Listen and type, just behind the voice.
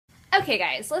Okay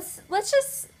guys, let's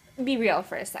just be real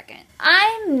for a second.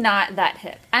 I'm not that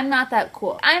hip. I'm not that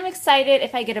cool. I'm excited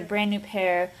if I get a brand new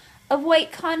pair of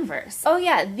white Converse. Oh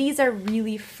yeah, these are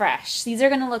really fresh. These are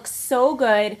gonna look so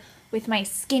good with my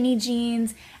skinny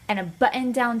jeans and a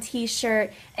button-down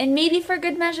t-shirt, and maybe for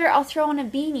good measure I'll throw on a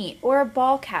beanie or a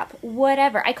ball cap,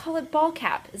 whatever. I call it ball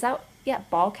cap. Is that, yeah,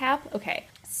 ball cap? Okay.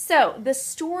 So the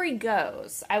story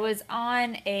goes, I was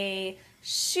on a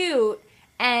shoot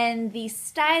and the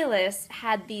stylist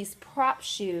had these prop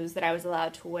shoes that I was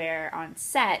allowed to wear on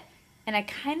set, and I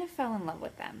kind of fell in love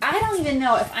with them. I don't even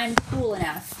know if I'm cool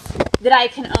enough that I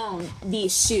can own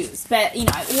these shoes, but you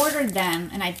know, I ordered them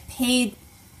and I paid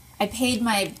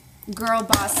my girl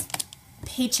boss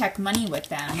paycheck money with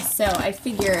them, so I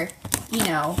figure, you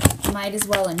know, might as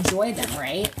well enjoy them,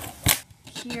 right?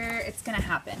 Here, it's gonna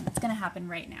happen. It's gonna happen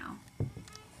right now.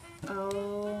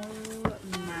 Oh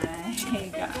my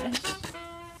gosh.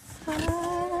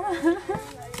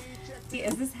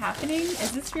 Is this happening?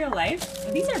 Is this real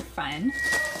life? These are fun.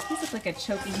 These look like a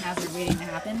choking hazard waiting to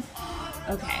happen.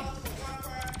 Okay.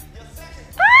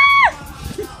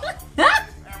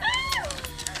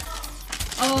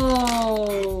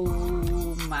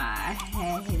 Oh my,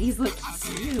 these look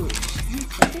huge.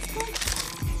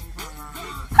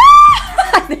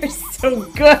 They're so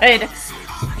good.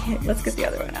 Okay, let's get the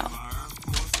other one out.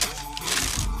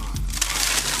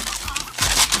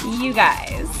 You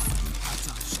guys.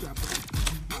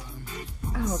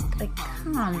 Oh, like,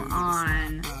 come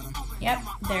on. Yep,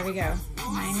 there we go.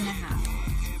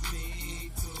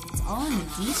 9.5. It's all in the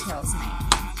details, man.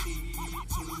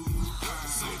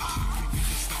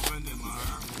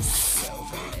 So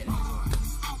good.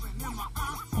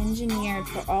 Engineered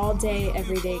for all day,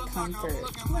 everyday comfort.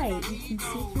 Right, you can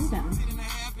see through them.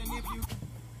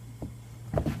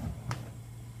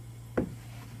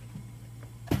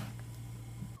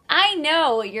 I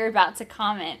know what you're about to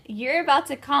comment. You're about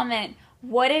to comment,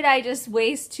 what did I just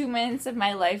waste 2 minutes of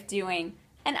my life doing?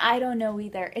 And I don't know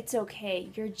either. It's okay.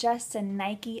 You're just a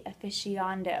Nike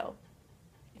aficionado.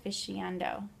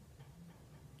 Aficionado.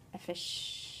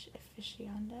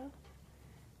 Aficionado.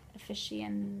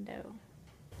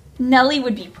 Nelly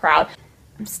would be proud.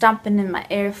 I'm stomping in my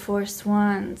Air Force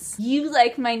Ones. You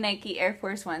like my Nike Air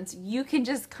Force Ones. You can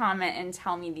just comment and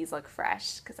tell me these look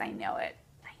fresh, because I know it.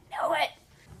 I know it.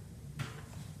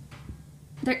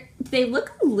 They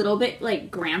look a little bit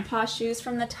like grandpa shoes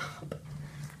from the top.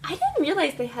 I didn't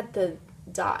realize they had the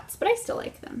dots, but I still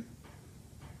like them.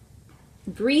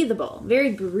 Breathable,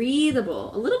 very breathable.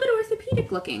 A little bit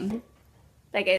orthopedic looking. Bye guys.